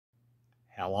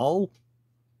Hello?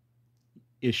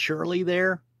 Is Shirley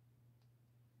there?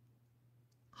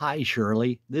 Hi,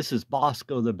 Shirley. This is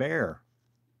Bosco the Bear.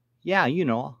 Yeah,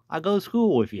 I go to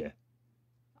school with you.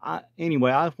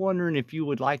 Anyway, I was wondering if you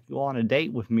would like to go on a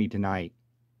date with me tonight.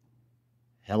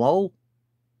 Hello?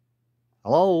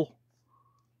 Hello?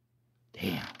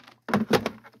 Damn.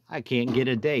 I can't get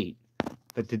a date.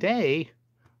 But today,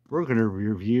 we're going to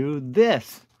review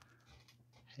this.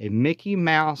 A Mickey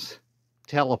Mouse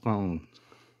telephone.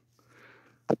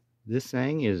 This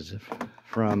thing is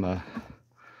from the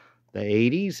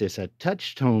 80s. It's a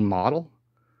touch-tone model.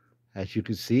 As you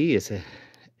can see, it's a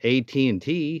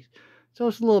AT&T, so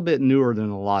it's a little bit newer than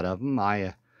a lot of them.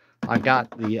 I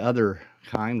got the other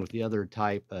kind with the other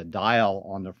type dial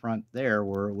on the front there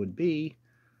where it would be,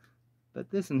 but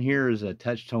this one here is a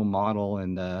touch-tone model,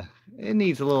 and it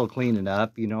needs a little cleaning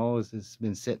up. It's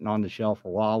been sitting on the shelf for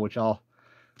a while, which when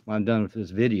I'm done with this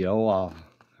video,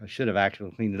 I should have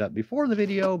actually cleaned it up before the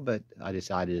video, but I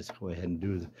decided to go ahead and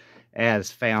do the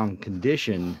as found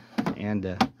condition.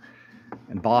 And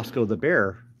Bosco the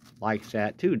Bear likes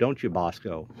that too, don't you,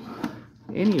 Bosco?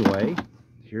 Anyway,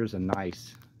 here's a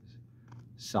nice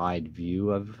side view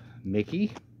of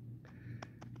Mickey.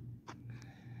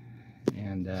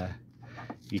 And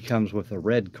he comes with a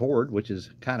red cord, which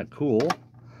is kind of cool.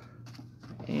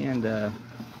 And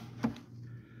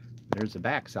there's the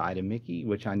back side of Mickey,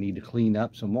 which I need to clean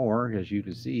up some more. As you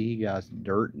can see, he got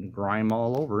dirt and grime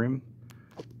all over him.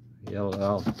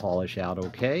 I'll polish out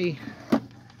okay.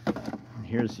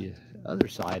 Here's the other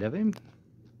side of him.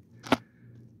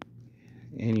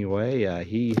 Anyway,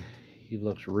 he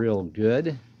looks real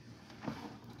good.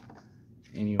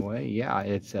 Anyway, yeah,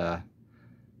 it's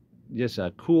just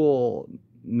a cool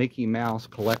Mickey Mouse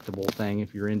collectible thing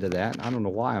if you're into that. I don't know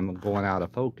why I'm going out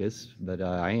of focus, but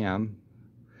I am.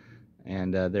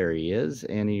 And there he is.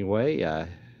 Anyway, a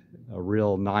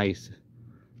real nice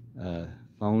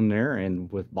phone there,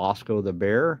 and with Bosco the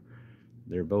Bear.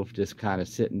 They're both just kind of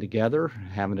sitting together,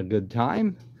 having a good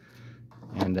time.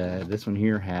 And this one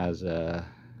here has the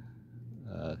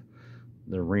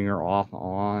ringer off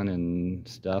on and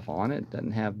stuff on it.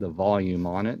 Doesn't have the volume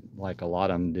on it like a lot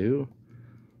of them do.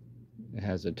 It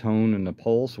has a tone and a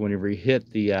pulse. Whenever you hit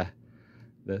the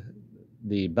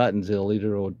buttons, it'll either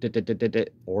go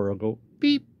dit, or it'll go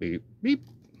beep, beep, beep,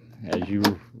 as you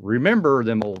remember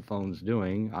them old phones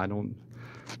doing. I don't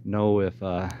know if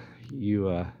a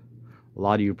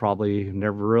lot of you probably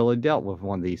never really dealt with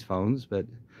one of these phones, but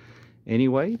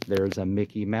anyway, there's a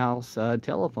Mickey Mouse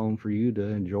telephone for you to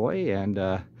enjoy. And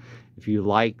if you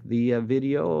like the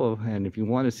video, and if you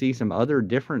want to see some other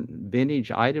different vintage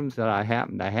items that I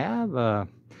happen to have,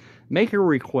 make a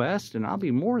request, and I'll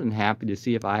be more than happy to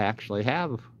see if I actually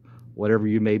have whatever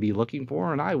you may be looking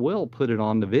for, and I will put it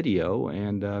on the video.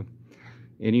 And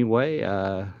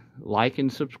anyway, like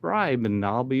and subscribe, and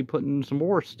I'll be putting some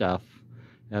more stuff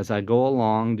as I go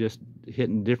along, just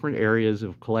hitting different areas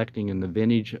of collecting in the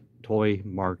vintage toy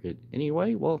market.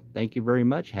 Anyway, well, thank you very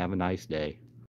much. Have a nice day.